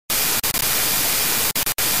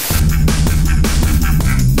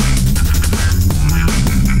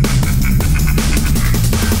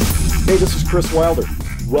Hey, this is Kris Wilder.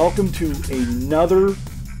 Welcome to another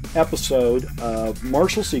episode of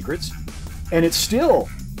Martial Secrets. And it's still,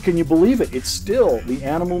 can you believe it? It's still the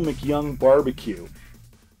Animal McYoung barbecue.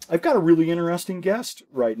 I've got a really interesting guest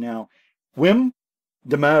right now. Wim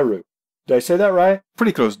Demree. Did I say that right?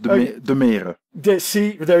 Pretty close. Demree.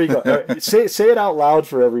 See, there you go. Right. Say it out loud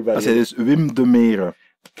for everybody. I said it's Wim Demree.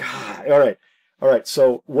 God. All right.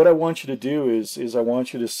 So what I want you to do is I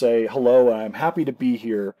want you to say hello. I'm happy to be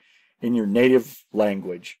here in your native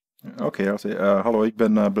language. Oké, I'll say hallo, ik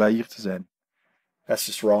ben blij hier te zijn. That's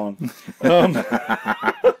just wrong.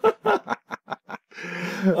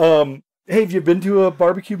 Hey, have you been to a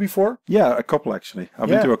barbecue before? Yeah, a couple actually. I've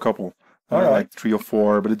been to a couple. All right. Like 3 or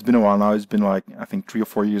 4, but it's been a while now. It's been like, I think 3 or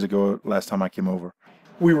 4 years ago last time I came over.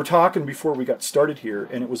 We were talking before we got started here,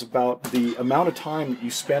 and it was about the amount of time that you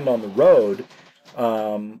spend on the road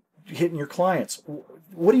hitting your clients.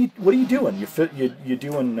 What are you doing? You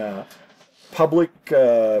doing public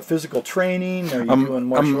physical training? Are you doing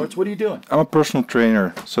martial arts? What are you doing? I'm a personal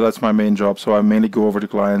trainer, so that's my main job. So I mainly go over to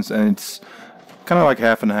clients, and it's kind of like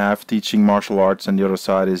half and half, teaching martial arts, and the other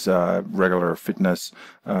side is regular fitness,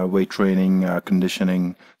 weight training,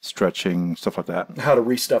 conditioning, stretching, stuff like that. How to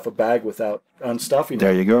restuff a bag without unstuffing it.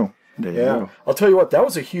 There you go. There you go. I'll tell you what, that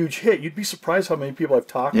was a huge hit. You'd be surprised how many people I've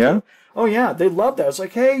talked to. Oh yeah, they loved that. It's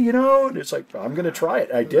like, hey, it's like, I'm going to try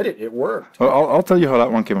it. I did it. It worked. Well, I'll tell you how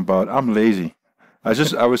that one came about. I'm lazy. I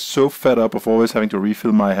was so fed up of always having to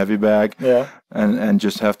refill my heavy bag and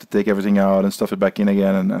just have to take everything out and stuff it back in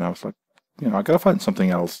again. And I was like, I gotta find something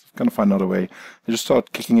else. Gotta find another way. I just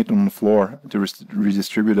started kicking it on the floor to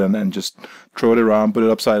redistribute and just throw it around, put it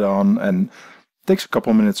upside down, and it takes a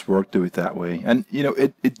couple minutes work to do it that way. And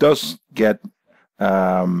it does get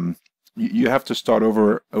you have to start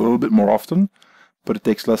over a little bit more often, but it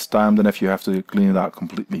takes less time than if you have to clean it out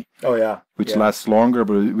completely. Oh yeah, which lasts longer,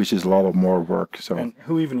 but which is a lot of more work. So. And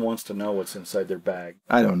who even wants to know what's inside their bag?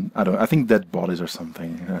 I don't. I think dead bodies or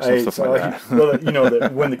something. Stuff like that. Well,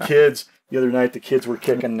 when the kids the other night, the kids were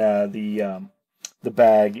kicking the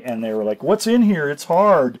bag, and they were like, "What's in here? It's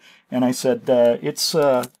hard." And I said, "It's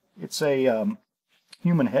a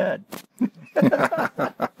human head."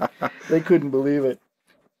 They couldn't believe it.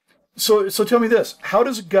 So tell me this: how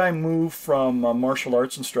does a guy move from a martial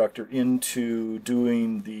arts instructor into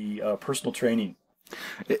doing the personal training?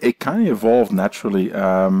 It kind of evolved naturally.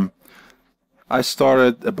 I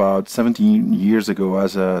started about 17 years ago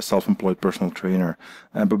as a self-employed personal trainer,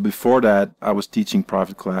 but before that, I was teaching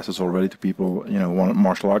private classes already to people, wanted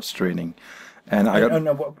martial arts training. And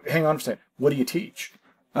hang on a second. What do you teach?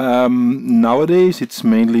 Nowadays, it's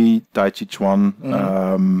mainly Tai Chi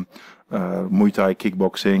Chuan, Muay Thai,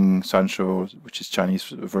 kickboxing, Sancho, which is Chinese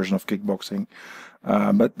version of kickboxing.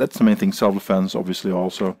 But that's the main thing. Self-defense, obviously,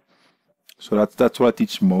 also. So that's what I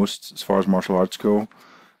teach most as far as martial arts go.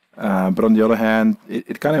 But on the other hand,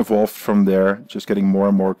 it kind of evolved from there, just getting more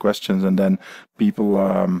and more questions. And then people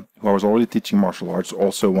who I was already teaching martial arts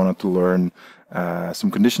also wanted to learn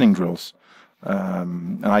some conditioning drills.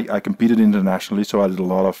 And I competed internationally, so I did a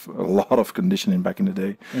lot of conditioning back in the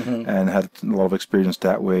day, and had a lot of experience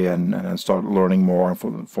that way, and started learning more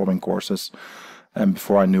and following courses. And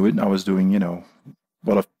before I knew it, I was doing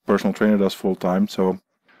what a personal trainer does full time. So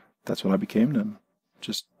that's what I became then.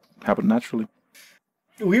 Just happened naturally.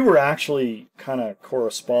 We were actually kind of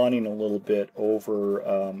corresponding a little bit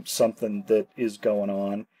over something that is going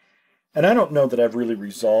on. And I don't know that I've really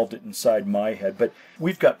resolved it inside my head, but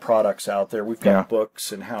we've got products out there. We've got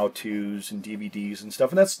books and how-tos and DVDs and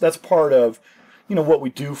stuff. And that's part of, what we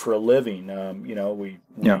do for a living.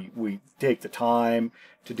 We take the time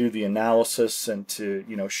to do the analysis and to,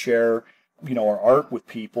 share, our art with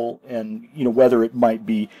people, and, whether it might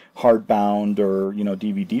be hardbound or,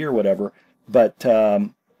 DVD or whatever. But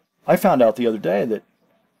I found out the other day that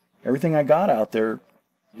everything I got out there,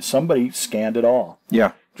 somebody scanned it all.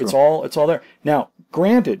 Yeah, true. It's all there. Now,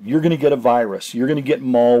 granted, you're going to get a virus, you're going to get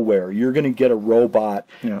malware, you're going to get a robot,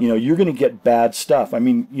 you're going to get bad stuff. I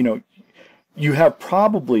mean, you have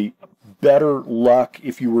probably better luck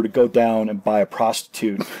if you were to go down and buy a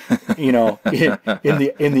prostitute, in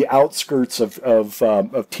the outskirts of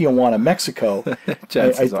Tijuana, Mexico.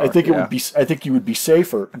 I think it would be. I think you would be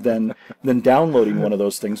safer than downloading one of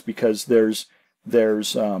those things, because there's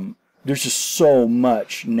just so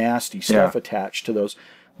much nasty stuff attached to those.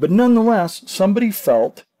 But nonetheless, somebody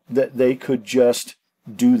felt that they could just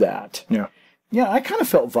do that. Yeah. Yeah, I kind of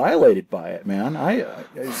felt violated by it, man.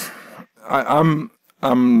 I'm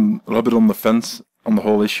a little bit on the fence on the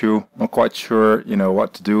whole issue. Not quite sure,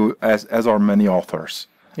 what to do, as are many authors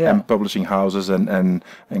and publishing houses and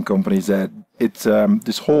companies. That it's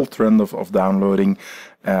this whole trend of downloading.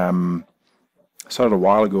 Started a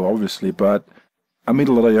while ago, obviously, but I meet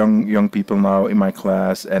a lot of young people now in my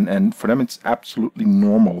class, and for them it's absolutely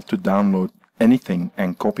normal to download anything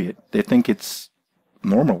and copy it. They think it's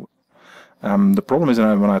normal. The problem is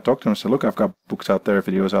when I talk to them, I say, look, I've got books out there,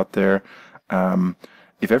 videos out there.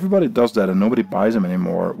 If everybody does that and nobody buys them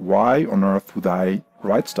anymore, why on earth would I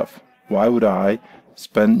write stuff? Why would I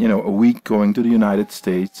spend a week going to the United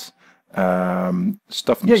States,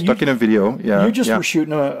 stuck in a video? Yeah, you just were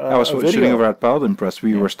shooting I was shooting over at Paladin Press.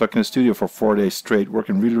 We were stuck in the studio for 4 days straight,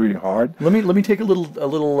 working really, really hard. Let me take a little.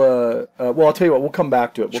 Well, I'll tell you what. We'll come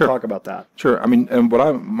back to it. We'll talk about that. Sure. I mean, and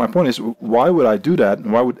my point is, why would I do that?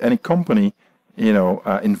 And why would any company,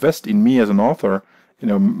 invest in me as an author,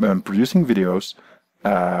 producing videos,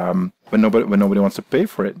 when nobody wants to pay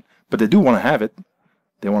for it? But they do want to have it.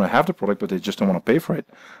 They want to have the product, but they just don't want to pay for it.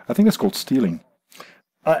 I think that's called stealing.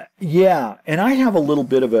 Yeah, and I have a little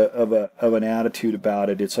bit of an attitude about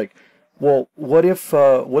it. It's like, well, what if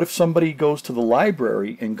somebody goes to the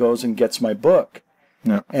library and goes and gets my book,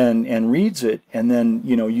 and reads it, and then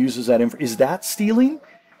uses that info? Is that stealing?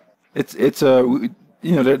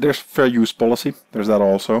 There's fair use policy. There's that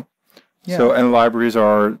also. Yeah. So, and libraries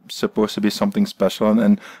are supposed to be something special,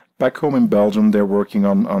 and back home in Belgium, they're working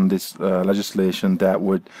on this legislation that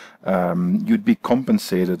would you'd be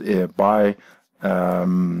compensated by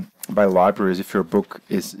libraries if your book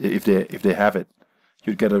if they have it.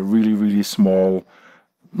 You'd get a really, really small,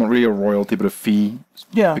 not really a royalty, but a fee.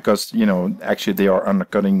 Yeah. Because actually they are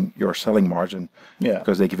undercutting your selling margin. Yeah.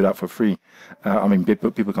 Because they give it out for free. I mean,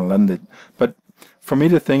 people can lend it, but for me,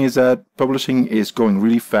 the thing is that publishing is going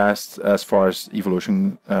really fast as far as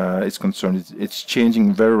evolution is concerned. It's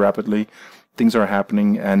changing very rapidly. Things are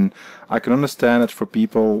happening, and I can understand that for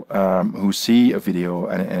people who see a video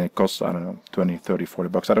and it costs, I don't know, 20, 30, 40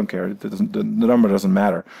 bucks. I don't care. The number doesn't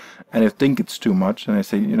matter. And they think it's too much, and they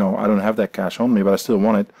say, I don't have that cash on me, but I still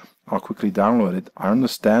want it. I'll quickly download it. I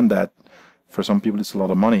understand that for some people it's a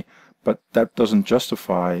lot of money, but that doesn't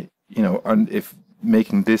justify, and if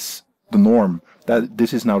making this the norm, that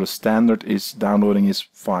this is now the standard, is downloading is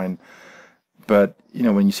fine. But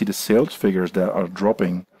when you see the sales figures that are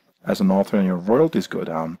dropping as an author and your royalties go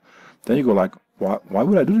down, then you go like, why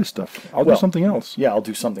would I do this stuff? I'll do something else. Yeah, I'll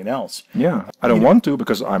do something else. Yeah, I don't want to,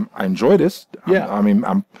 because I enjoy this. Yeah,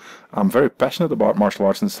 I'm very passionate about martial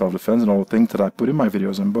arts and self-defense and all the things that I put in my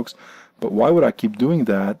videos and books. But why would I keep doing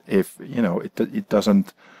that if it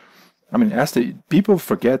doesn't? I mean, people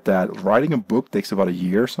forget that writing a book takes about a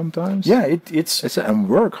year sometimes. Yeah, it's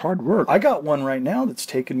hard work. I got one right now that's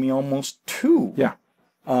taken me almost 2. Yeah.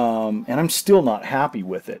 And I'm still not happy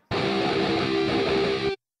with it.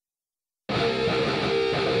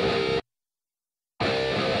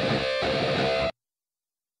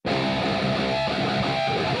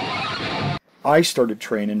 I started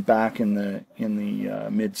training back in the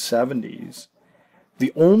mid 70s.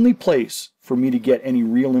 The only place for me to get any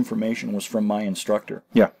real information was from my instructor.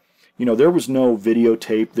 Yeah. There was no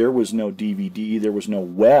videotape, there was no DVD, there was no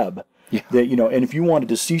web. Yeah. That, and if you wanted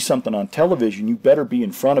to see something on television, you better be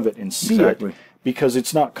in front of it and see it, because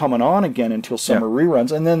it's not coming on again until summer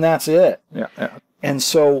reruns, and then that's it. Yeah. And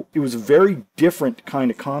so it was a very different kind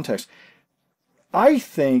of context. I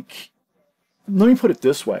think, let me put it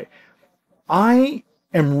this way, I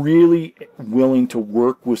am really willing to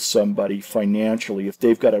work with somebody financially if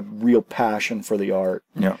they've got a real passion for the art.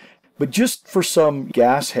 Yeah. But just for some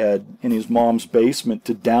gashead in his mom's basement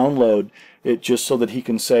to download it just so that he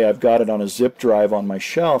can say, I've got it on a zip drive on my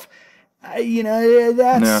shelf, I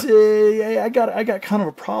got kind of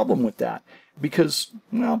a problem with that, because,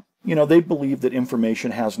 they believe that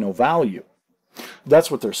information has no value.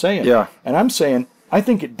 That's what they're saying. Yeah. And I'm saying, I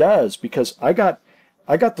think it does, because I got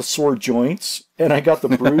the sore joints and I got the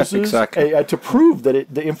bruises to prove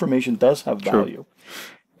that the information does have value.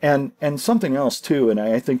 True. And something else too, and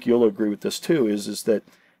I think you'll agree with this too, is that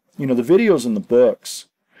the videos and the books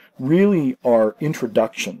really are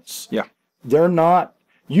introductions. Yeah. They're not,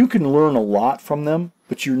 you can learn a lot from them,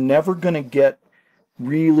 but you're never going to get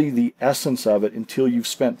really the essence of it until you've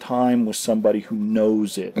spent time with somebody who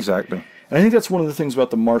knows it. Exactly. And I think that's one of the things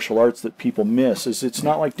about the martial arts that people miss, is it's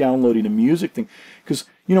not like downloading a music thing. Because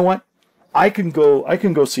you know what? I can go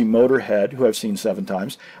see Motorhead, who I've seen 7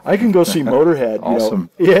 times. I can go see Motorhead, awesome.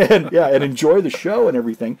 And enjoy the show and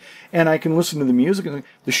everything. And I can listen to the music. And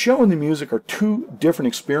the show and the music are 2 different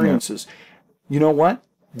experiences. Yeah. You know what?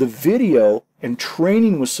 The video and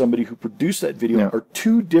training with somebody who produced that video are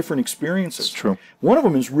 2 different experiences. It's true. One of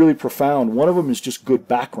them is really profound. One of them is just good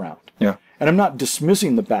background. Yeah. And I'm not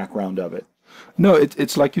dismissing the background of it. No,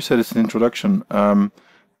 it's like you said, it's an introduction.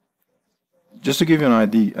 just to give you an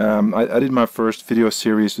idea, I did my first video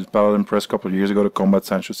series with Paladin Press a couple of years ago, the Combat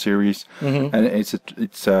Sancho series, and it's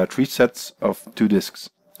 3 sets of 2 discs,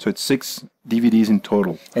 so it's 6 DVDs in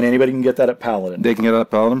total. And anybody can get that at Paladin. They can get it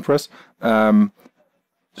at Paladin Press.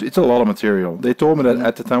 So it's a lot of material. They told me that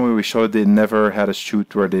at the time when we shot it, they never had a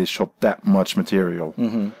shoot where they shot that much material.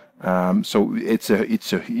 So it's a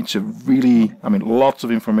really, I mean, lots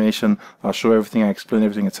of information. I'll show everything, I explain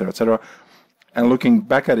everything, etc., etc. And looking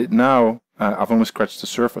back at it now, I've only scratched the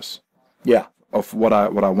surface. Yeah. Of what I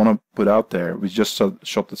want to put out there. We just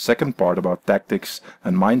shot the second part about tactics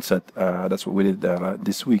and mindset. That's what we did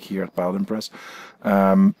this week here at Paladin Press.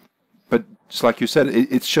 But just like you said,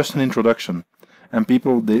 it's just an introduction. And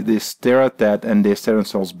people, they stare at that and they stare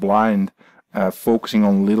themselves blind, focusing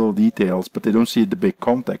on little details, but they don't see the big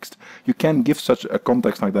context. You can't give such a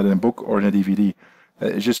context like that in a book or in a DVD.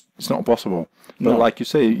 It's not possible. But like you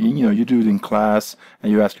say, you do it in class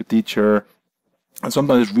and you ask your teacher, and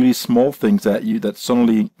sometimes it's really small things that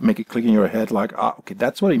suddenly make it click in your head, like, okay,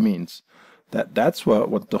 that's what he means. That's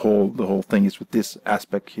what the whole thing is with this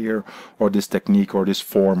aspect here, or this technique, or this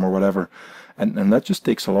form, or whatever. And that just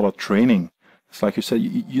takes a lot of training. It's like you said,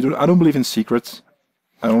 I don't believe in secrets.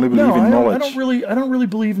 I only believe in knowledge. I don't really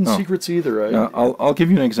believe in secrets either. I'll give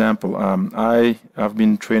you an example. I've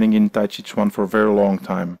been training in Tai Chi Chuan for a very long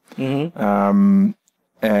time. And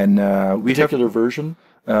we particular version.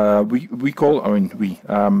 The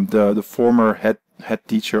former head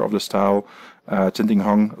teacher of the style, Chen Ting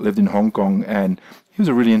Hong, lived in Hong Kong, and he was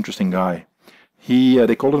a really interesting guy.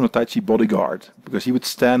 They called him a Tai Chi bodyguard because he would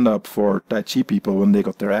stand up for Tai Chi people when they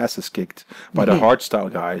got their asses kicked by the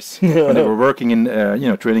hardstyle guys. When they were working in,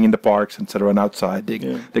 training in the parks, etc., and outside, they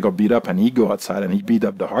got beat up, and he'd go outside and he beat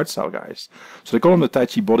up the hardstyle guys. So they called him the Tai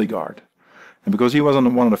Chi bodyguard, and because he was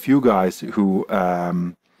one of the few guys who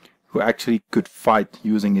actually could fight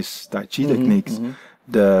using his Tai Chi techniques,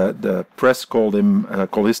 the press called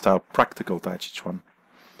his style practical Tai Chi Chuan.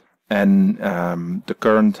 And the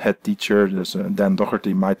current head teacher, there's Dan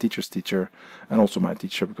Doherty, my teacher's teacher, and also my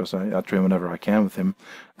teacher, because I train whenever I can with him.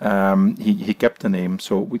 He kept the name,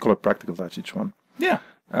 so we call it Practical Tai Chi Chuan. Yeah.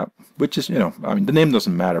 Which is, the name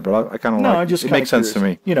doesn't matter, but I kind of like it. It makes sense to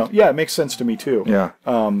me. It makes sense to me too. Yeah.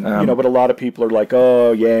 But a lot of people are like,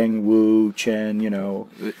 oh, Yang, Wu, Chen,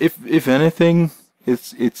 If anything,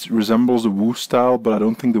 it resembles the Wu style, but I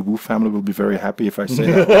don't think the Wu family will be very happy if I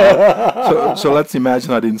say that. so let's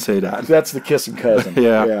imagine I didn't say that. That's the kissing cousin.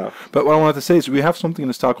 Yeah. But what I wanted to say is we have something in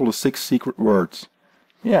the style called the 6 secret words.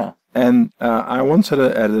 Yeah. And I once had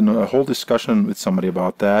a whole discussion with somebody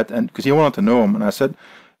about that, and because he wanted to know them, and I said,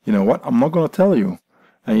 you know what, I'm not going to tell you.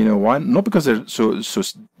 And you know why? Not because they're so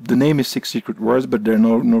the name is 6 secret words, but they're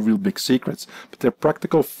no real big secrets. But they're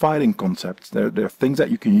practical fighting concepts. They're things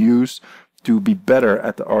that you can use to be better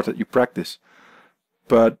at the art that you practice.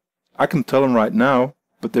 But I can tell them right now,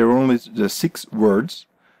 but they're only the 6 words.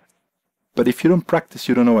 But if you don't practice,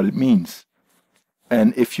 you don't know what it means.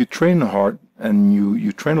 And if you train hard and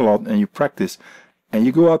you train a lot and you practice and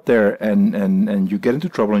you go out there and you get into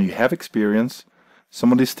trouble and you have experience,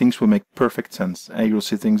 some of these things will make perfect sense, and you'll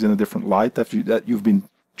see things in a different light that you've been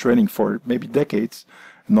training for maybe decades,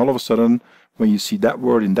 and all of a sudden when you see that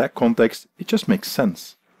word in that context, it just makes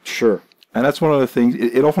sense. Sure. And that's one of the things.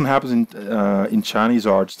 It often happens in Chinese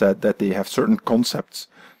arts that they have certain concepts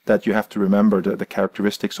that you have to remember, the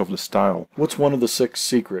characteristics of the style. What's one of the 6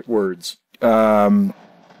 secret words? For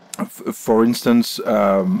instance,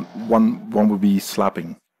 one would be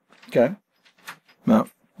slapping. Okay. Now,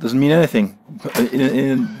 doesn't mean anything.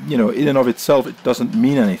 In and of itself, it doesn't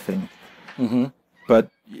mean anything. But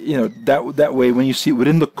that way, when you see it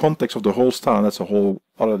within the context of the whole style, and that's a whole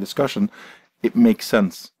other discussion, it makes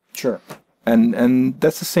sense. Sure. And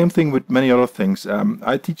that's the same thing with many other things.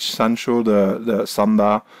 I teach Sancho, the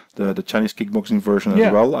Sanda, the Chinese kickboxing version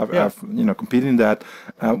as well. I've competed in that.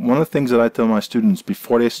 One of the things that I tell my students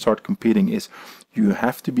before they start competing is you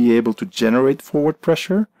have to be able to generate forward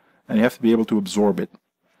pressure, and you have to be able to absorb it,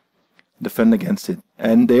 defend against it.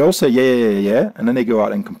 And they all say yeah, and then they go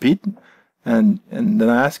out and compete. And then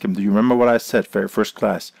I ask them, do you remember what I said first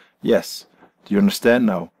class? Yes. Do you understand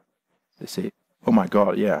now? They say, oh my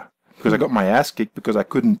God, yeah. Because I got my ass kicked because I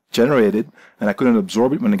couldn't generate it and I couldn't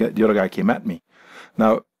absorb it when the other guy came at me.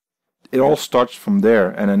 Now, it all starts from there,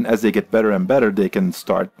 and then as they get better and better, they can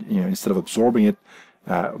start, instead of absorbing it,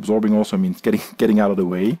 absorbing also means getting out of the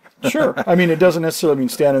way. Sure. I mean, it doesn't necessarily mean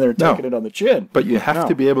standing there and taking it on the chin. But you have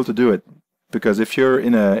to be able to do it. Because if you're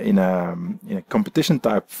in a competition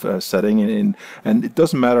type setting, and it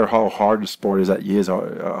doesn't matter how hard the sport is that you hit,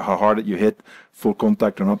 how hard that you hit, full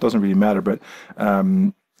contact or not, doesn't really matter. But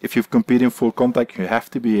if you've competed in full contact, you have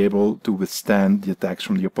to be able to withstand the attacks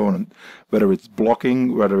from the opponent. Whether it's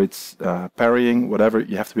blocking, whether it's parrying, whatever,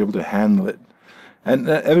 you have to be able to handle it. And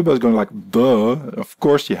everybody's going like, duh, of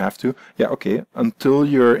course you have to. Yeah, okay, until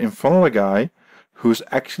you're in front of a guy who's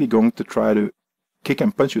actually going to try to kick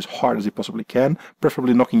and punch you as hard as he possibly can,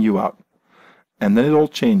 preferably knocking you out. And then it all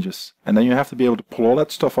changes. And then you have to be able to pull all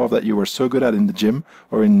that stuff off that you were so good at in the gym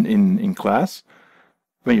or in class,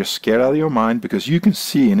 when you're scared out of your mind, because you can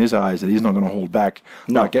see in his eyes that he's not going to hold back.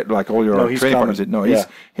 No. Like all your training partners did. No, he's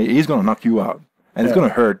going to knock you out. And it's going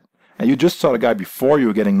to hurt. And you just saw the guy before you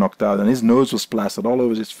were getting knocked out, and his nose was plastered all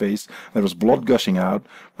over his face. There was blood gushing out.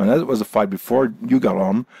 And that was the fight before you got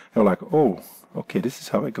on. You're like, oh, okay, this is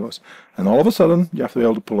how it goes. And all of a sudden, you have to be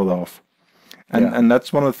able to pull it off. And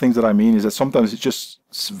that's one of the things that I mean, is that sometimes it's just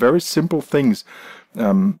very simple things.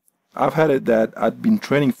 I've had it that I'd been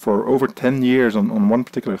training for over 10 years on one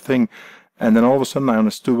particular thing, and then all of a sudden I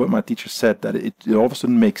understood what my teacher said, that it all of a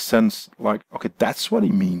sudden makes sense. Like, okay, that's what he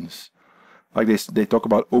means. Like they talk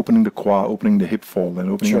about opening the quad, opening the hip fold, and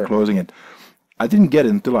opening and closing it. I didn't get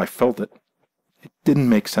it until I felt it. It didn't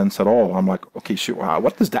make sense at all. I'm like, okay, sure, wow,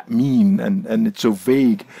 what does that mean? And it's so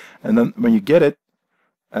vague. And then when you get it,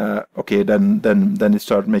 okay, then it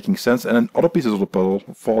started making sense, and then other pieces of the puzzle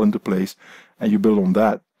fall into place, and you build on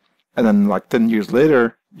that. And then like 10 years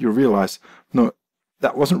later, you realize, no,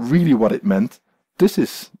 that wasn't really what it meant. This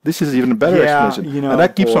is even a better explanation. You know, and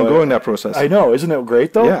that keeps on going, that process. I know, isn't it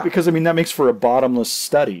great though? Yeah. Because I mean that makes for a bottomless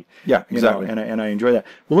study. Yeah, exactly. You know, and I enjoy that.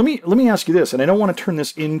 Well, let me ask you this, and I don't want to turn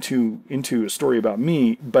this into a story about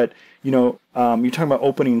me, but you know, you're talking about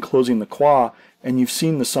opening and closing the qua, and you've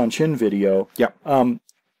seen the San Chin video. Yeah. Am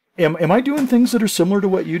I doing things that are similar to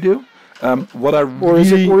what you do? Or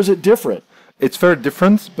is it different? It's very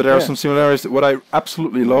different, but there are some similarities. What I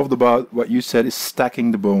absolutely loved about what you said is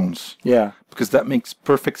stacking the bones. Yeah. Because that makes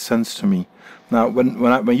perfect sense to me. Now,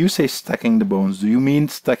 when you say stacking the bones, do you mean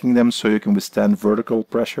stacking them so you can withstand vertical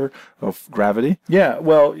pressure of gravity? Yeah,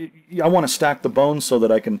 well, I want to stack the bones so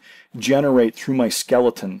that I can generate through my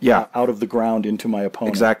skeleton out of the ground into my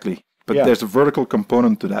opponent. Exactly. But there's a vertical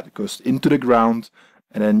component to that. It goes into the ground,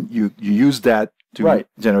 and then you use that to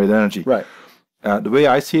generate energy. Right. The way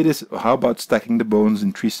I see it is, how about stacking the bones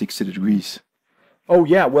in 360 degrees? Oh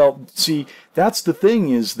yeah, well, see, that's the thing,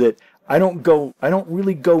 is that I don't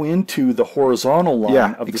really go into the horizontal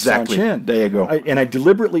line of the San Chin. There you go.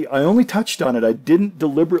 I only touched on it. I didn't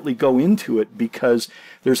deliberately go into it because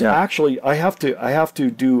there's actually I have to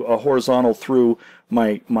do a horizontal through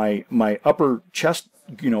my upper chest,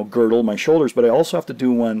 you know, girdle, my shoulders, but I also have to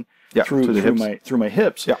do one through my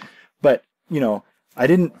hips. Yeah. But you know, I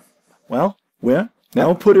didn't. Well. I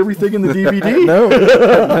don't put everything in the DVD. No,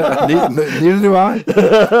 neither do I.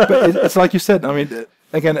 But it's like you said. I mean,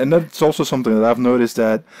 again, and that's also something that I've noticed,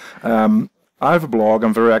 that I have a blog.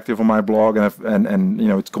 I'm very active on my blog, and you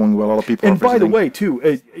know, it's going well. A lot of people. And by the way,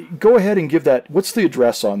 too, go ahead and give that. What's the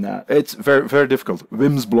address on that? It's very, very difficult.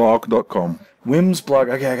 Wimsblog.com. Wim's blog.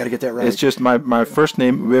 Okay, I got to get that right. It's just my first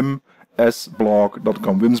name,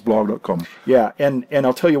 wimsblog.com. Wimsblog.com. Yeah, and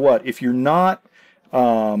I'll tell you what. If you're not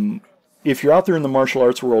if you're out there in the martial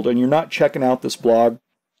arts world and you're not checking out this blog,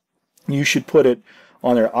 you should put it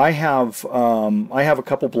on there. I have a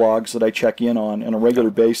couple blogs that I check in on a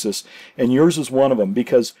regular basis, and yours is one of them,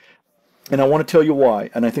 because, and I want to tell you why,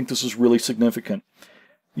 and I think this is really significant.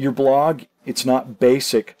 Your blog, it's not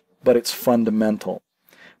basic, but it's fundamental.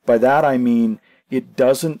 By that I mean, it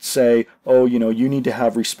doesn't say, oh, you know, you need to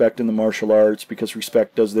have respect in the martial arts because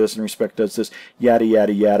respect does this and respect does this, yada,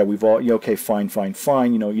 yada, yada. We've all, okay, fine.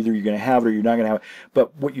 You know, either you're going to have it or you're not going to have it.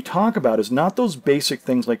 But what you talk about is not those basic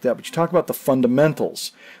things like that, but you talk about the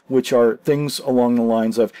fundamentals, which are things along the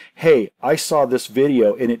lines of, hey, I saw this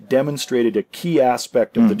video and it demonstrated a key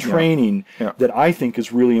aspect of the training that I think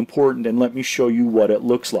is really important, and let me show you what it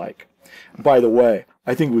looks like. By the way,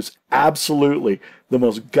 I think it was absolutely the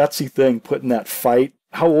most gutsy thing putting that fight.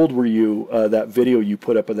 How old were you? That video you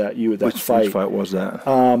put up of that fight. Which fight was that?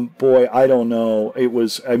 Boy, I don't know. It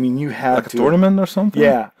was. I mean, you had like a tournament or something.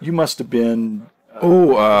 Yeah, you must have been.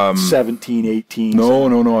 17, 18. No.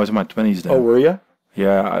 I was in my 20s then. Oh, were you?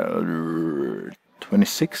 Yeah,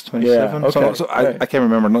 26, 27. Yeah, okay. So I can't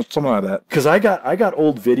remember. Not something like that. Because I got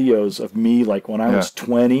old videos of me like when I was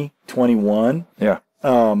 20, 21. Yeah.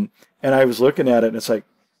 And I was looking at it, and it's like,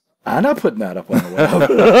 I'm not putting that up on the web.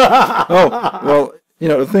 Oh, well, you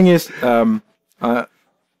know, the thing is, I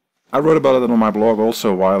wrote about it on my blog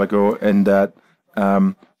also a while ago, and that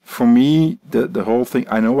for me, the whole thing,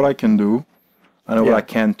 I know what I can do. I know what I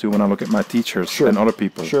can't do when I look at my teachers and other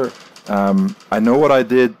people. Sure. I know what I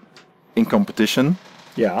did in competition,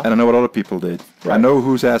 Yeah. And I know what other people did. Right. I know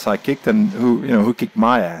whose ass I kicked and who kicked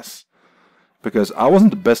my ass. Because I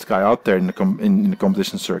wasn't the best guy out there in the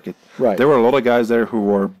competition circuit. Right. There were a lot of guys there who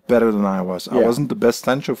were better than I was. I wasn't the best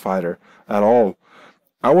Sancho fighter at all.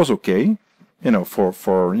 I was okay,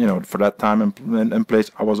 for that time and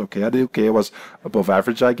place. I was okay. I did okay. I was above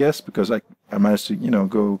average, I guess, because I managed to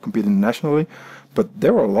go compete internationally. But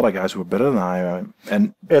there were a lot of guys who were better than I.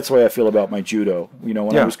 And that's the way I feel about my judo. When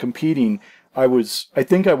I was competing, I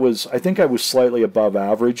think I was slightly above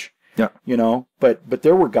average. Yeah. But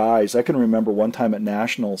there were guys, I can remember one time at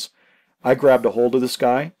Nationals, I grabbed a hold of this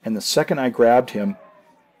guy, and the second I grabbed him,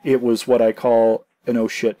 it was what I call an oh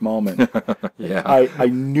shit moment. Yeah. I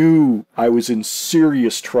knew I was in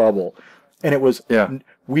serious trouble. And it was,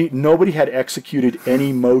 nobody had executed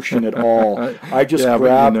any motion at all. I just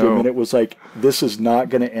grabbed him, and it was like, this is not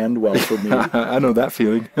going to end well for me. I know that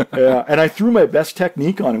feeling. Yeah, and I threw my best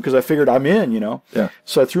technique on him because I figured I'm in, Yeah.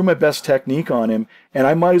 So I threw my best technique on him, and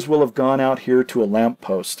I might as well have gone out here to a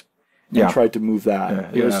lamppost and tried to move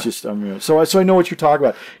that. It was just unreal. So I know what you're talking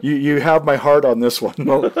about. You have my heart on this one.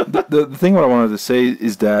 Well, the thing what I wanted to say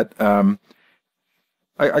is that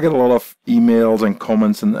I get a lot of emails and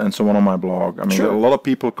comments and so on my blog. I mean, a lot of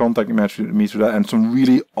people contact me through that, and some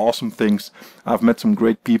really awesome things. I've met some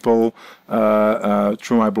great people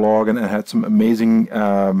through my blog, and had some amazing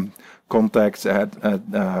contacts. I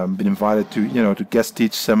had been invited to guest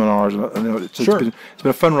teach seminars. It's been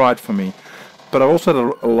a fun ride for me. But I also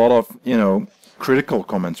had a lot of critical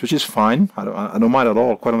comments, which is fine. I don't mind at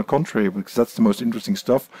all. Quite on the contrary, because that's the most interesting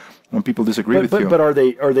stuff when people disagree with you. But are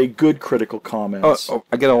they good critical comments?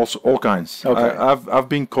 I get all kinds. Okay. I've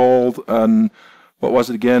been called what was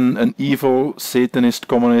it again? An evil Satanist,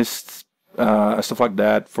 communist, stuff like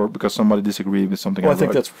that because somebody disagreed with something. Well, I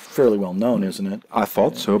think that's fairly well known, isn't it? I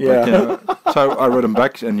thought so, but so I wrote them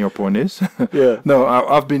back, and your point is, no,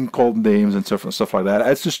 I've been called names and stuff like that.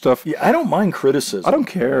 It's just stuff. Yeah, I don't mind criticism. I don't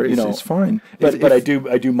care. It's fine. But I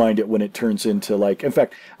do mind it when it turns into like. In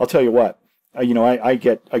fact, I'll tell you what. I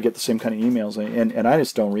get the same kind of emails, and I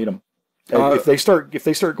just don't read them. If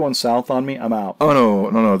they start going south on me, I'm out. Oh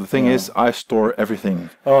no. The thing is, I store everything.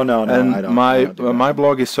 Oh no, and I don't. My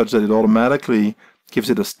blog is such that it automatically gives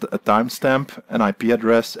it a timestamp, an IP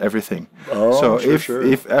address, everything. Oh, so sure.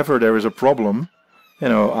 if ever there is a problem,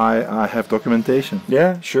 I have documentation.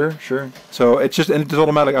 Yeah, sure. So it's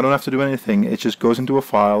automatic. I don't have to do anything. It just goes into a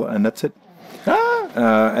file, and that's it.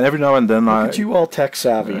 And every now and then Look at you all tech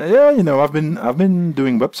savvy. I've been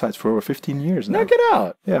doing websites for over 15 years now. Now get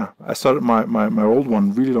out. Yeah, I started my old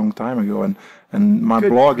one really long time ago, and my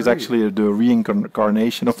blog is actually the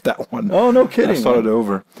reincarnation of that one. Oh, no kidding. I started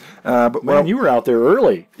over. But man, you were out there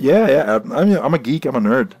early. Yeah. I'm a geek. I'm a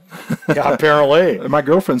nerd. Yeah, apparently. My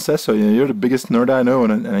girlfriend says so. You're the biggest nerd I know,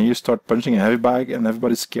 and you start punching a heavy bag, and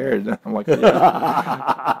everybody's scared. I'm like,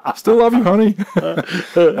 yeah. Still love you, honey.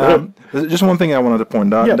 Just one thing I wanted to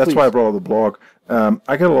point out. Yeah, that's please. why I brought up the blog.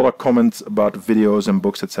 I get a lot of comments about videos and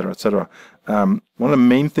books, etc., etc. One of the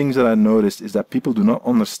main things that I noticed is that people do not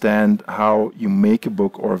understand how you make a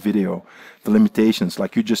book or a video, the limitations.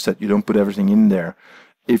 Like you just said, you don't put everything in there.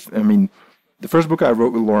 The first book I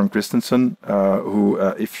wrote with Lauren Christensen, who,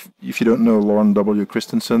 if you don't know Lauren W.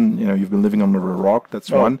 Christensen, you've been living under a rock.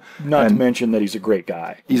 That's one. Not to mention that he's a great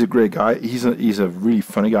guy. He's a great guy. He's a really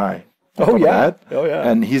funny guy. Oh yeah.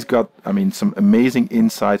 And he's got, some amazing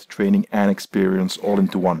insights, training, and experience all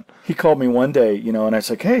into one. He called me one day, and I was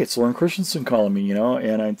like, "Hey, it's Lauren Christensen calling me,"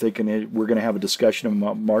 and I'm thinking we're going to have a discussion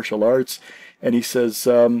about martial arts. And he says,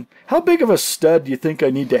 "How big of a stud do you think I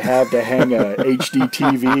need to have to hang a HD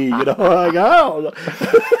TV?" Like, oh.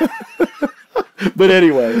 But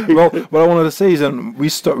anyway, well, what I wanted to say is,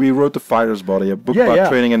 we wrote The Fighter's Body, a book about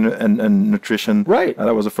training and nutrition. Right.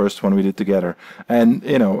 That was the first one we did together, and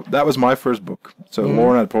that was my first book. So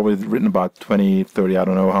Lauren had probably written about 20, 30, I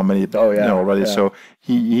don't know how many, already. Yeah. So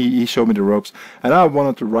he showed me the ropes, and I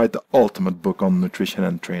wanted to write the ultimate book on nutrition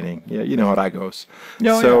and training. Yeah, you know how that goes.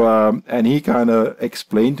 And he kind of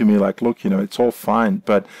explained to me, like, look, it's all fine,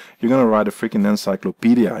 but you're gonna write a freaking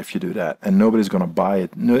encyclopedia if you do that, and nobody's gonna buy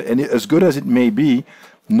it. And as good as it may be,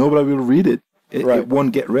 nobody will read it. It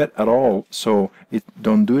won't get read at all. So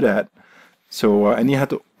don't do that. So and he had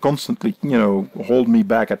to constantly, hold me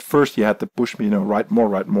back. At first, he had to push me, write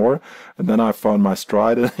more. And then I found my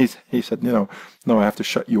stride, and he said, no, I have to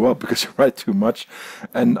shut you up because you write too much.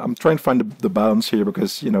 And I'm trying to find the balance here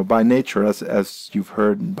because, by nature, as you've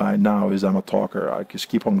heard by now, is I'm a talker. I just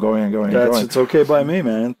keep on going and going and going. It's okay by me,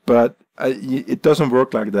 man. But it doesn't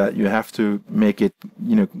work like that. You have to make it,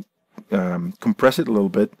 compress it a little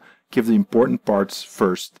bit, give the important parts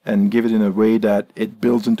first and give it in a way that it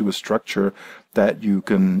builds into a structure that you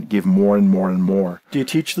can give more and more and more. Do you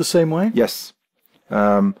teach the same way? Yes.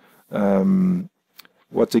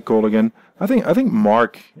 What's it called again? I think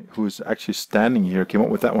Mark, who's actually standing here, came up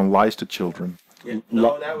with that one, Lies to Children. Yeah,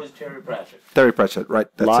 no, that was Terry Pratchett. Terry Pratchett, right?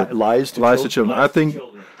 That's it. Lies to Children. I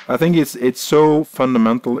think it's so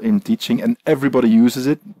fundamental in teaching, and everybody uses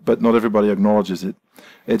it, but not everybody acknowledges it.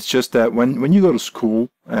 It's just that when you go to school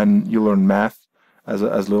and you learn math as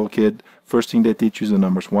a little kid, first thing they teach you is the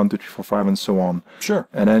numbers 1, 2, 3, 4, 5, and so on. Sure.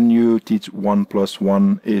 And then you teach 1 +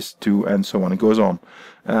 1 is 2, and so on. It goes on.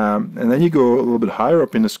 And then you go a little bit higher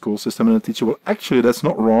up in the school system, and they teach you, well, actually, that's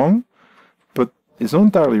not wrong, but it's not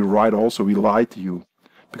entirely right also. We lie to you.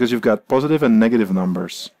 Because you've got positive and negative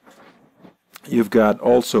numbers. You've got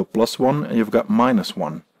also +1, and you've got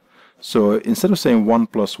 -1. So instead of saying 1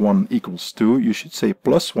 + 1 = 2, you should say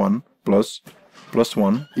 +1 +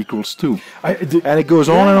 +1 = 2. And it goes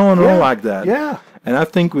on and on and on like that. Yeah. And I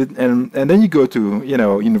think and then you go to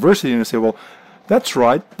university and you say, well, that's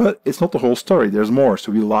right, but it's not the whole story. There's more.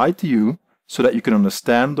 So we lie to you so that you can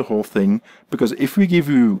understand the whole thing. Because if we give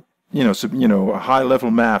you a high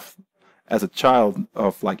level math as a child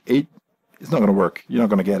of like 8, it's not going to work. You're not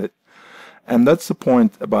going to get it. And that's the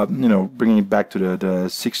point about bringing it back to the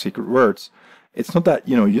 6 secret words. It's not that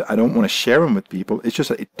I don't want to share them with people. It's just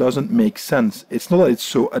that it doesn't make sense. It's not that it's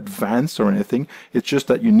so advanced or anything. It's just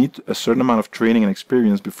that you need a certain amount of training and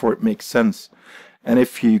experience before it makes sense. And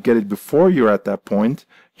if you get it before you're at that point,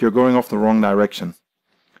 you're going off the wrong direction.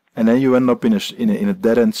 And then you end up in a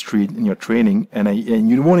dead-end street in your training, and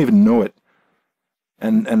you won't even know it.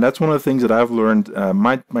 And that's one of the things that I've learned.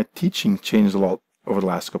 My teaching changed a lot over the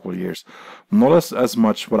last couple of years. Not as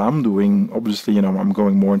much what I'm doing. Obviously, I'm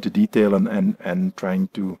going more into detail and trying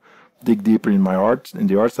to dig deeper in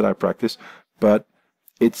the arts that I practice. But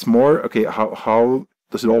it's more, okay, how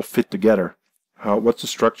does it all fit together? What's the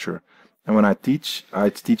structure? And when I teach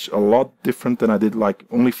a lot different than I did like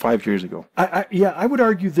only 5 years ago. I would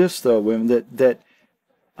argue this though, Wim, that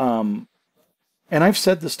and I've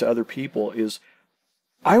said this to other people, is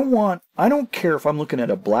I don't care if I'm looking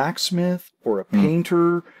at a blacksmith or a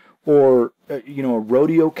painter or a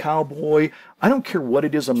rodeo cowboy. I don't care what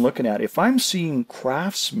it is I'm looking at. If I'm seeing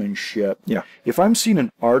craftsmanship, if I'm seeing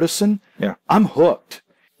an artisan, I'm hooked.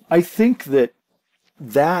 I think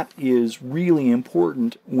that is really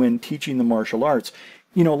important when teaching the martial arts.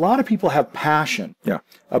 A lot of people have passion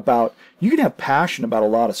about, you can have passion about a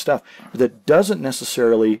lot of stuff, but that doesn't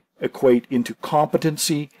necessarily equate into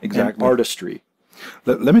competency and artistry.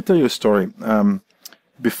 Let me tell you a story.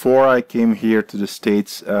 Before I came here to the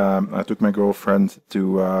States, I took my girlfriend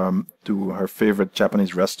to her favorite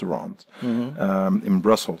Japanese restaurant in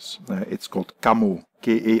Brussels. It's called Kamo,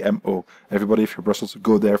 Kamo. Everybody, if you're Brussels,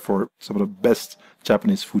 go there for some of the best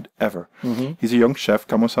Japanese food ever. He's a young chef,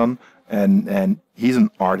 Kamo-san, and he's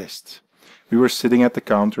an artist. We were sitting at the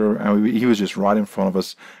counter, and he was just right in front of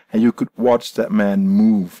us, and you could watch that man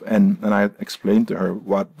move. And I explained to her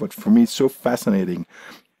what for me is so fascinating.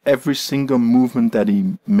 Every single movement that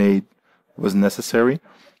he made was necessary.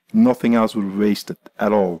 Nothing else was wasted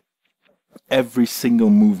at all. Every single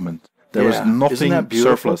movement. There was nothing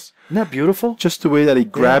surplus. Isn't that beautiful? Just the way that he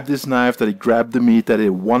grabbed his knife, that he grabbed the meat, that he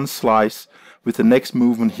had one slice. With the next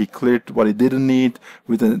movement, he cleared what he didn't need.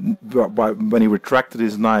 When he retracted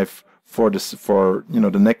his knife for the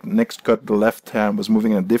next cut, the left hand was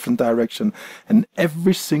moving in a different direction, and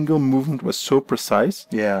every single movement was so precise.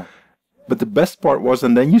 Yeah. But the best part was,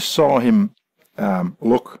 and then you saw him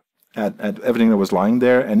look at everything that was lying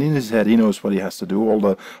there, and in his head he knows what he has to do, all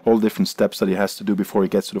the different steps that he has to do before he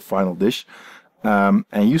gets to the final dish.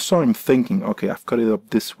 And you saw him thinking, okay, I've cut it up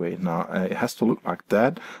this way. Now it has to look like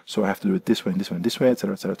that, so I have to do it this way and this way and this way,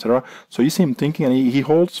 etc., etc., etc. So you see him thinking, and he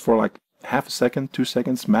holds for like half a second, 2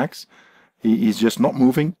 seconds max. He's just not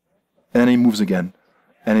moving, and then he moves again,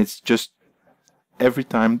 and it's just every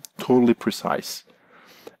time totally precise.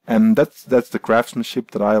 And that's the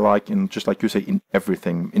craftsmanship that I like, in, just like you say, in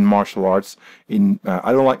everything, in martial arts.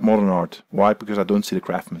 I don't like modern art. Why? Because I don't see the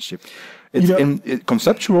craftsmanship. It's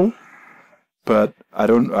conceptual, but I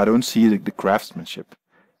don't see the craftsmanship.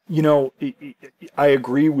 I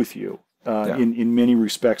agree with you in many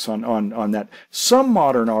respects on that. Some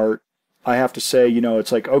modern art, I have to say,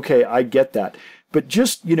 it's like, okay, I get that, but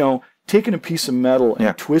just taking a piece of metal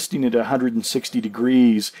and twisting it 160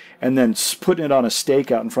 degrees and then putting it on a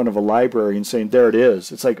stake out in front of a library and saying, there it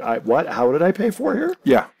is. It's like, what? How did I pay for here?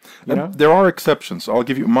 Yeah. There are exceptions. I'll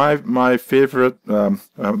give you my favorite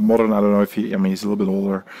modern, I don't know if he's a little bit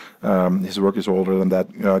older. His work is older than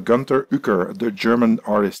that. Gunther Uecker, the German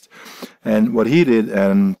artist. And what he did,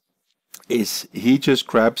 and is he just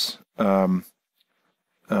grabs a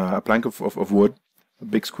plank of wood, a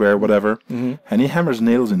big square, whatever, and he hammers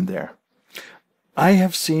nails in there. I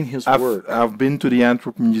have seen his work. I've been to the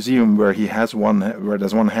Antwerp Museum where he has one, where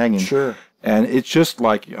there's one hanging. Sure. And it's just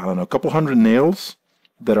like, I don't know, a couple hundred nails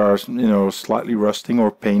that are, slightly rusting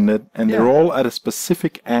or painted, and they're all at a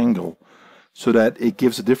specific angle, so that it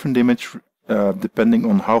gives a different image depending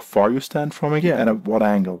on how far you stand from it and at what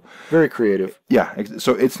angle. Very creative. Yeah.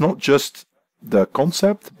 So it's not just the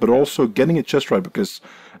concept, but also getting it just right, because,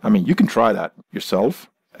 I mean, you can try that yourself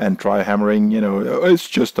and try hammering, it's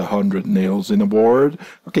just 100 nails in a board.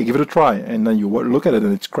 Okay, give it a try. And then you look at it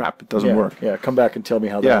and it's crap. It doesn't work. Yeah, come back and tell me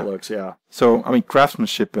how that looks. Yeah. So, I mean,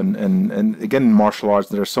 craftsmanship and again, in martial arts,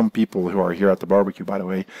 there are some people who are here at the barbecue, by the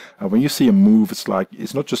way. When you see a move, it's like,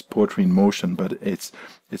 it's not just poetry in motion, but it's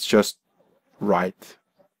just right.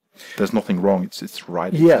 There's nothing wrong. It's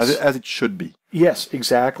right. Yes. As it should be. Yes,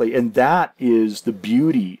 exactly. And that is the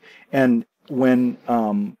beauty. And when,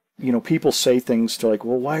 people say things to like,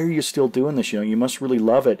 well, why are you still doing this? You must really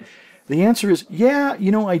love it. The answer is, yeah,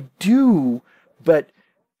 I do, but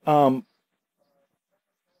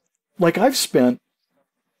like I've spent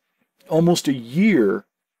almost a year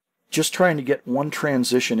just trying to get one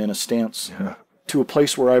transition in a stance to a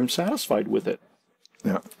place where I'm satisfied with it.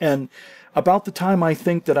 Yeah. And about the time I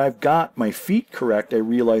think that I've got my feet correct, I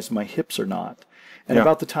realize my hips are not. And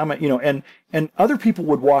about the time and other people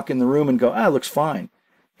would walk in the room and go, it looks fine.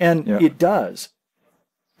 And it does,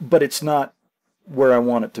 but it's not where I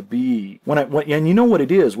want it to be. And you know what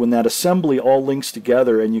it is, when that assembly all links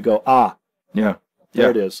together and you go, there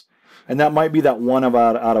it is. And that might be that one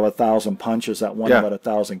out of 1,000 punches, that one about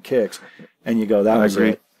 1,000 kicks, and you go, that was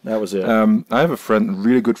it. That was it. I have a friend, a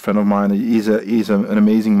really good friend of mine. He's an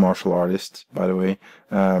amazing martial artist, by the way,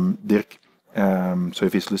 Dirk. So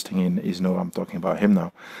if he's listening in, he's know I'm talking about him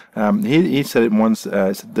now. He said it once.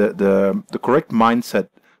 The correct mindset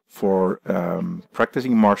for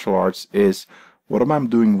practicing martial arts is, what am I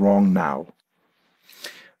doing wrong now?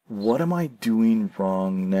 What am I doing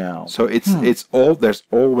wrong now? So there's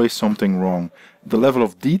always something wrong. The level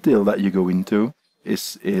of detail that you go into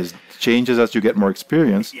is changes as you get more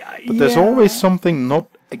experience, but there's always something not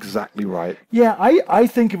exactly right. Yeah, I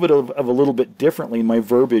think of it of a little bit differently. My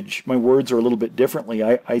verbiage, my words are a little bit differently.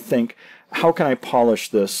 I think, how can I polish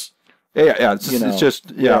this? Yeah. It's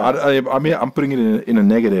just I mean, I'm putting it in a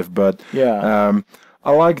negative, but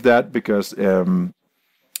I like that because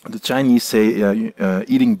the Chinese say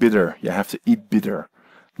eating bitter, you have to eat bitter.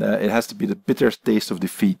 It has to be the bitter taste of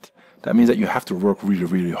defeat. That means that you have to work really,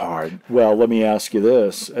 really hard. Well, let me ask you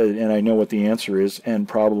this, and I know what the answer is, and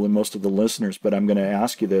probably most of the listeners, but I'm going to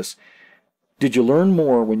ask you this. Did you learn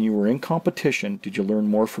more when you were in competition? Did you learn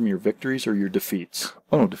more from your victories or your defeats?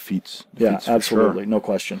 Oh, no, defeats. Yeah, absolutely. Sure. No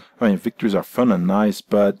question. I mean, victories are fun and nice,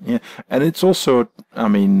 but and it's also, I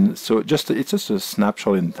mean, so it's just a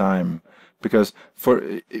snapshot in time, because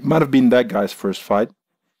it might have been that guy's first fight,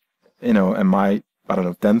 and my, I don't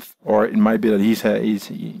know, 10th, or it might be that he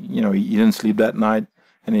didn't sleep that night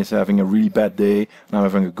and he's having a really bad day and I'm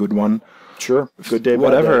having a good one. Sure, good day,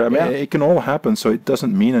 whatever. Bad day. I mean, it can all happen, so it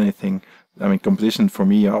doesn't mean anything. I mean, competition for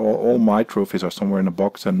me, all my trophies are somewhere in a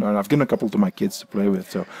box, and I've given a couple to my kids to play with,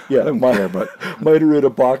 so I don't care. But might are in a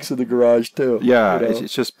box in the garage too. Yeah,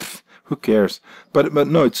 it's just who cares? But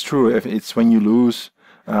no, it's true. If it's when you lose.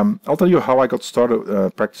 I'll tell you how I got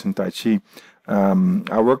started practicing Tai Chi.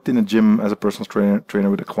 I worked in a gym as a personal trainer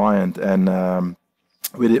with a client, and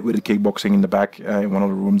we did kickboxing in the back in one of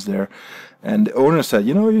the rooms there. And the owner said,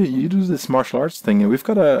 you do this martial arts thing, and we've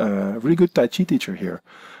got a really good Tai Chi teacher here.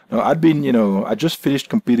 Now, I just finished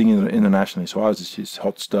competing internationally, so I was this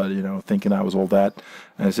hot stud, thinking I was all that.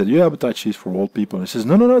 And I said, but Tai Chi is for old people. And he says,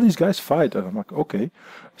 no, these guys fight. And I'm like, okay.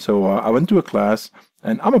 So I went to a class,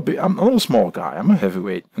 and I'm a little small guy. I'm a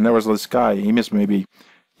heavyweight. And there was this guy, he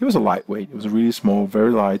was a lightweight. He was really small,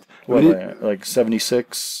 very light. What, like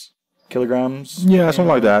 76 kilograms? Yeah, something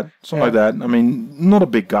like that. Like that. I mean, not a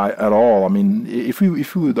big guy at all. I mean, if we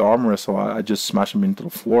would arm wrestle, I just smash him into the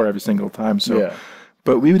floor every single time. So,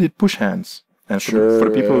 but we did push hands. And for the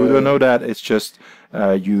people who don't know that, it's just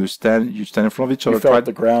you stand in front of each other. You felt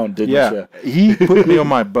the ground, didn't you? He put me on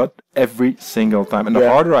my butt every single time. And the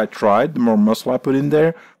harder I tried, the more muscle I put in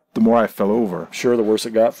there, the more I fell over. Sure, the worse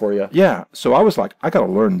it got for you. Yeah, so I was like, I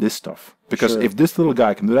gotta learn this stuff. Because if this little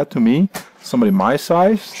guy can do that to me, somebody my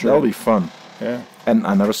size, that'll be fun. Yeah. And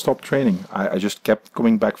I never stopped training. I just kept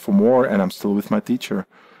coming back for more, and I'm still with my teacher.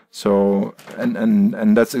 So,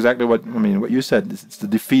 and that's exactly what you said. It's the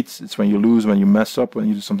defeats. It's when you lose, when you mess up, when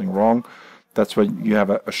you do something wrong. That's when you have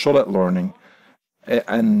a shot at learning.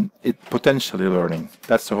 and it potentially learning.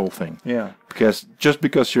 That's the whole thing. Yeah. Because just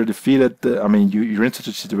because you're defeated, you're in such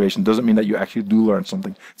a situation doesn't mean that you actually do learn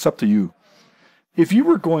something. It's up to you. If you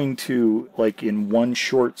were going to, like, in one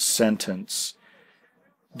short sentence,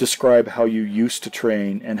 describe how you used to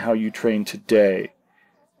train and how you train today,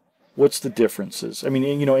 what's the differences? I mean,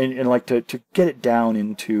 and like to get it down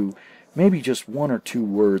into maybe just one or two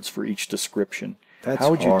words for each description. That's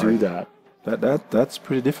how would hard. you do that? That's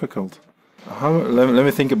pretty difficult. Let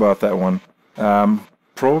me think about that one.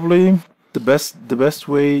 Probably the best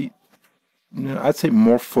way, I'd say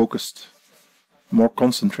more focused, more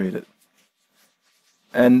concentrated.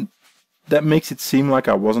 And that makes it seem like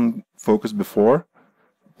I wasn't focused before,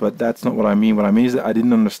 but that's not what I mean. What I mean is that I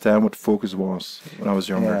didn't understand what focus was when I was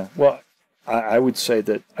younger. Yeah. Well, I would say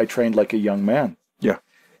that I trained like a young man. Yeah.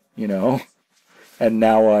 And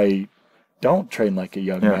now I don't train like a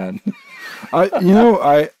young man.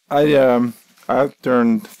 I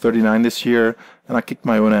turned 39 this year, and I kicked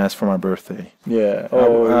my own ass for my birthday. Yeah.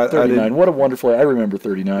 Oh, 39. What a wonderful... I remember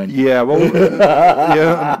 39. Yeah,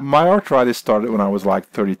 well, my arthritis started when I was like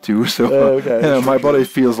 32, so my body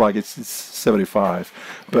feels like it's 75.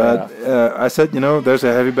 But I said, there's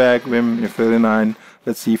a heavy bag, Wim, you're 39,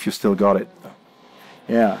 let's see if you still got it.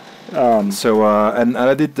 Yeah. And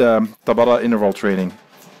I did Tabata interval training.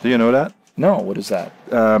 Do you know that? No, what is that?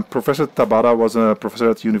 Professor Tabata was a professor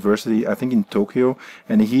at university, I think in Tokyo,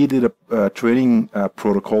 and he did a training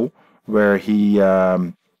protocol where he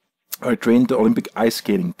trained the Olympic ice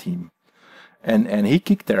skating team, and he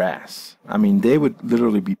kicked their ass. I mean, they would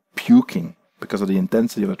literally be puking because of the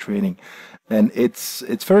intensity of the training, and it's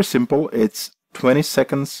very simple. It's 20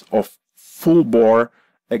 seconds of full bore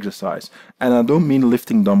exercise, and I don't mean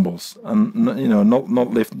lifting dumbbells, and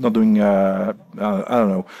not doing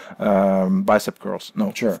bicep curls.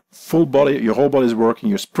 No, sure, full body, your whole body is working.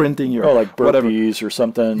 You're sprinting, you're like burpees or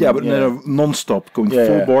something. Yeah, but non-stop, going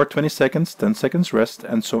full bore, 20 seconds, 10 seconds rest,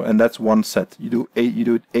 and that's one set. You do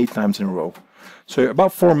it 8 times in a row. So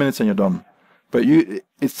about 4 minutes and you're done. But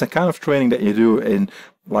it's the kind of training that you do in,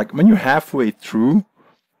 like, when you're halfway through.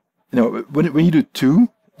 When you do 2.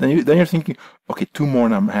 Then you're thinking, okay, 2 more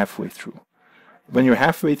and I'm halfway through. When you're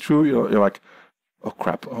halfway through, you're like, oh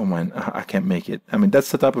crap, oh man, I can't make it. I mean,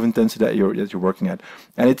 that's the type of intensity that you're working at,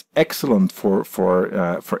 and it's excellent for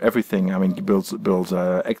everything. I mean, it builds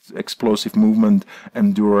explosive movement,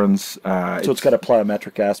 endurance. So it's got a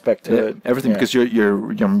plyometric aspect to it. Everything, because the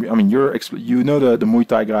Muay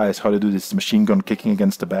Thai guys, how to do this machine gun kicking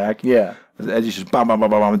against the back. Yeah. It's just bam, bam, bam,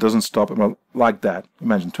 bam, bam, it doesn't stop. Well, like that.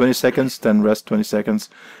 Imagine 20 seconds, then rest 20 seconds,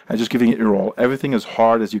 and just giving it your all. Everything as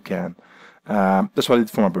hard as you can. That's what I did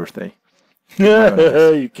for my birthday.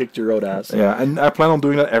 You kicked your own ass. Yeah, and I plan on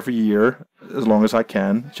doing that every year, as long as I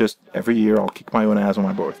can. Just every year I'll kick my own ass on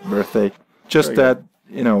my birthday. Just I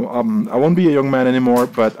won't be a young man anymore,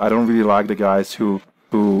 but I don't really like the guys who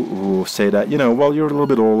say that, well, you're a little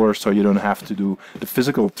bit older, so you don't have to do the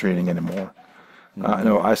physical training anymore.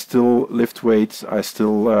 I still lift weights. I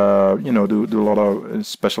still, do a lot of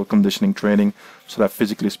special conditioning training, so that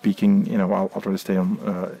physically speaking, I'll try to stay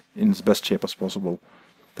in as best shape as possible.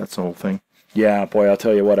 That's the whole thing. Yeah, boy, I'll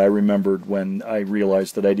tell you what. I remembered when I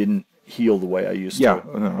realized that I didn't heal the way I used to. Yeah,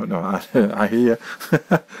 I hear you.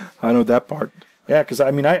 I know that part. Yeah, because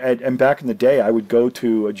and back in the day, I would go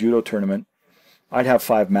to a judo tournament. I'd have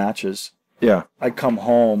 5 matches. Yeah. I'd come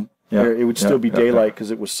home. Yeah. It would still be daylight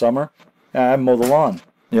because it was summer. I'd mow the lawn.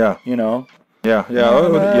 Yeah. Yeah.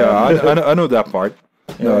 I know that part.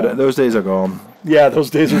 No, those days are gone. Yeah, those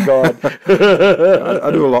days are gone. I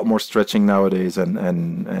do a lot more stretching nowadays,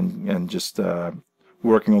 and just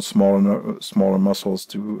working on smaller muscles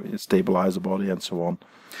to stabilize the body and so on.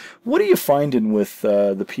 What are you finding with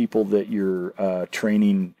the people that you're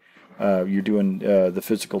training? You're doing the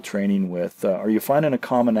physical training with. Are you finding a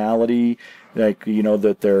commonality, like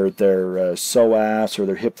that their psoas or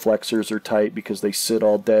their hip flexors are tight because they sit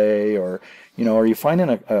all day, or are you finding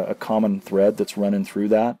a common thread that's running through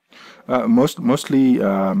that? Mostly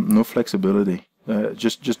no flexibility.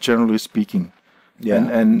 Just generally speaking. Yeah.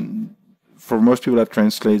 And for most people that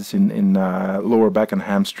translates in lower back and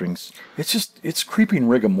hamstrings. It's creeping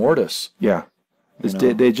rigor mortis. Yeah.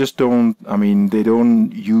 They just don't. I mean, they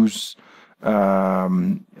don't use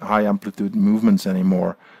high amplitude movements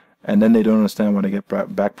anymore, and then they don't understand why they get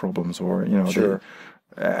back problems, or Sure.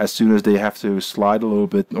 As soon as they have to slide a little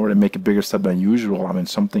bit or they make a bigger step than usual, I mean,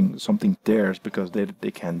 something tears because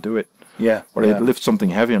they can't do it. Yeah. Or they lift something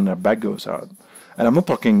heavy and their back goes out. And I'm not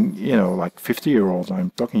talking like 50-year-olds.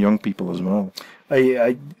 I'm talking young people as well.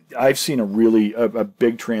 I've seen a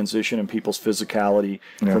big transition in people's physicality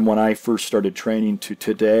from when I first started training to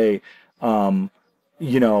today.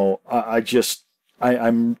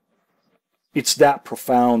 I'm. It's that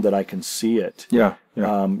profound that I can see it. Yeah.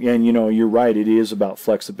 And you're right. It is about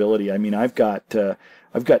flexibility. I mean, I've got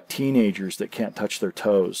teenagers that can't touch their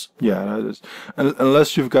toes. Yeah, that is.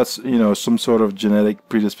 Unless you've got some sort of genetic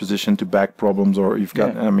predisposition to back problems, or you've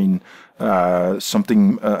got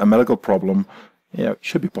something a medical problem. Yeah, it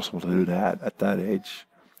should be possible to do that at that age.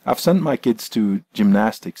 I've sent my kids to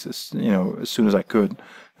gymnastics as soon as I could.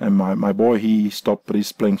 And my boy, he stopped, but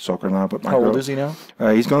he's playing soccer now. But how old is he now?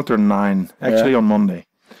 He's going to turn 9, actually, on Monday.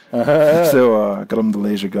 So I got him the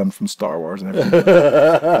laser gun from Star Wars and everything.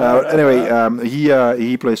 Anyway,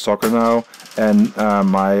 he plays soccer now, and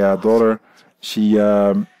my daughter, she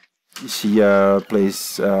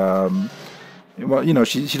plays.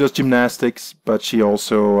 She does gymnastics, but she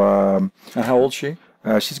also. How old is she?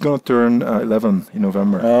 She's going to turn 11 in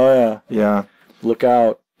November. Oh yeah. Yeah. Look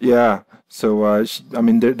out. Yeah. So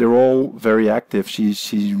they're all very active.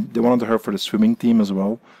 They wanted her for the swimming team as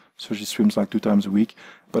well, so she swims like 2 times a week.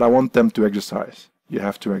 But I want them to exercise. You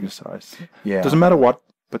have to exercise. Yeah. Doesn't matter what,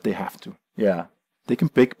 but they have to. Yeah. They can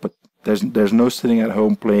pick, but there's no sitting at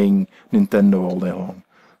home playing Nintendo all day long.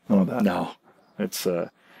 None of that. No. It's we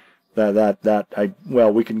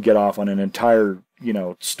can get off on an entire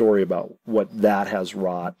story about what that has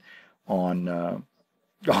wrought on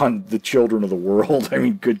the children of the world. I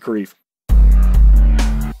mean, good grief.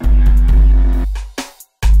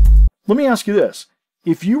 Let me ask you this.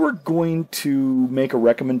 If you were going to make a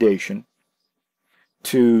recommendation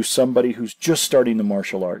to somebody who's just starting the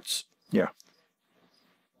martial arts, yeah,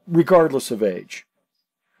 regardless of age,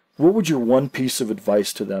 what would your one piece of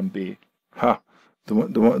advice to them be? The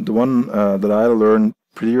one that I learned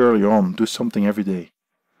pretty early on: do something every day.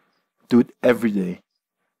 Do it every day,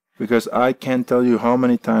 because I can't tell you how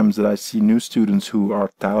many times that I see new students who are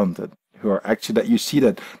talented, who are actually that you see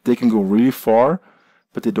that they can go really far,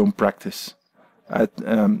 but they don't practice.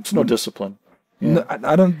 It's no discipline. Yeah. No,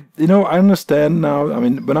 I don't. I understand now. I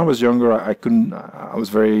mean, when I was younger, I couldn't. I was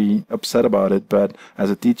very upset about it. But as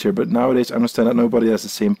a teacher, but nowadays I understand that nobody has the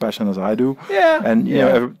same passion as I do. Yeah. And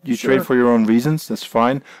you train for your own reasons. That's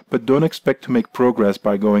fine. But don't expect to make progress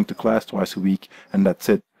by going to class twice a week and that's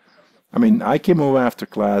it. I mean, I came over after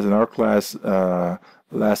class, and our class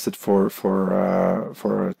lasted for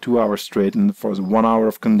 2 hours straight, and for 1 hour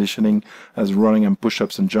of conditioning as running and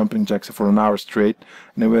push-ups and jumping jacks for an hour straight.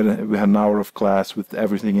 And then we had an hour of class with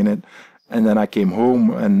everything in it. And then I came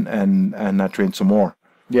home and I trained some more.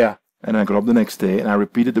 Yeah. And I got up the next day and I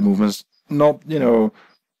repeated the movements, not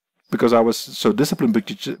because I was so disciplined,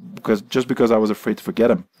 because I was afraid to forget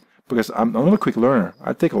them. Because I'm not a quick learner.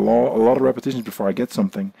 I take a lot of repetitions before I get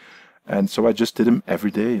something. And so I just did them every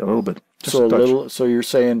day, a little bit. So you're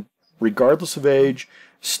saying, regardless of age,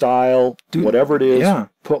 style, whatever it is,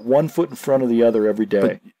 put one foot in front of the other every day.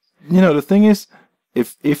 But, the thing is,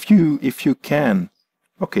 if you can,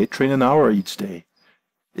 okay, train an hour each day,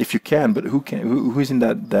 if you can. But who can? Who's in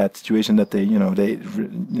that situation that they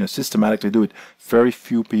systematically do it? Very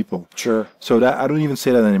few people. Sure. So that I don't even say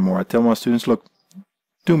that anymore. I tell my students, look,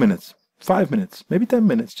 2 minutes. 5 minutes, maybe 10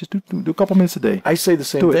 minutes. Just do a couple minutes a day. I say the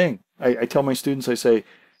same thing. I tell my students, I say,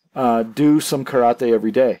 do some karate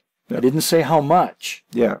every day. Yeah. I didn't say how much.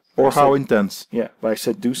 Yeah, or how intense. Yeah, but I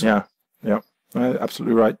said do some. Yeah,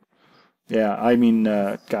 absolutely right. Yeah, I mean,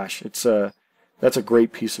 gosh, that's a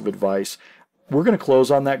great piece of advice. We're going to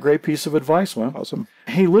close on that great piece of advice, man. Awesome.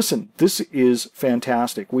 Hey, listen, this is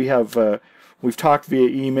fantastic. We've talked via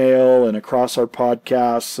email and across our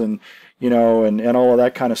podcasts and and all of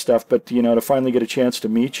that kind of stuff. But, to finally get a chance to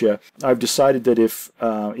meet you, I've decided that if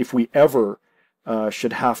we ever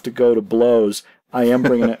should have to go to blows, I'm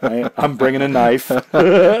bringing a knife.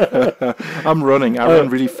 I'm running. I run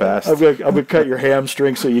really fast. I'm gonna cut your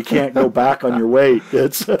hamstring so you can't go back on your weight.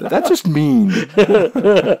 That's just mean.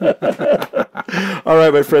 All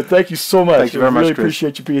right, my friend. Thank you so much. Thank you very much, really Kris.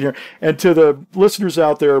 Appreciate you being here. And to the listeners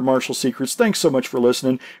out there, Martial Secrets, thanks so much for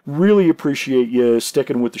listening. Really appreciate you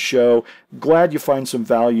sticking with the show. Glad you find some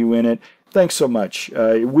value in it. Thanks so much.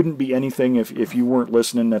 It wouldn't be anything if you weren't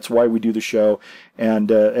listening. That's why we do the show. And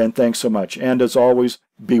thanks so much. And as always,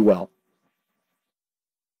 be well.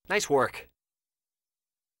 Nice work.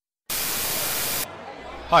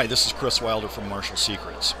 Hi, this is Kris Wilder from Martial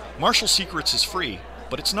Secrets. Martial Secrets is free,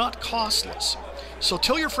 but it's not costless. So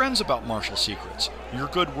tell your friends about Martial Secrets. Your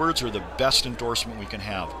good words are the best endorsement we can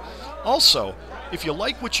have. Also, if you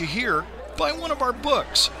like what you hear, buy one of our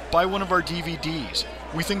books, buy one of our DVDs.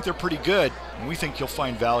 We think they're pretty good, and we think you'll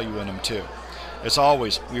find value in them too. As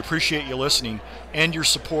always, we appreciate you listening and your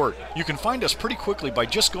support. You can find us pretty quickly by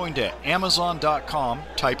just going to Amazon.com,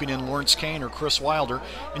 typing in Lawrence Kane or Kris Wilder,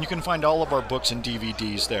 and you can find all of our books and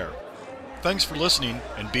DVDs there. Thanks for listening,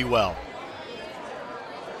 and be well.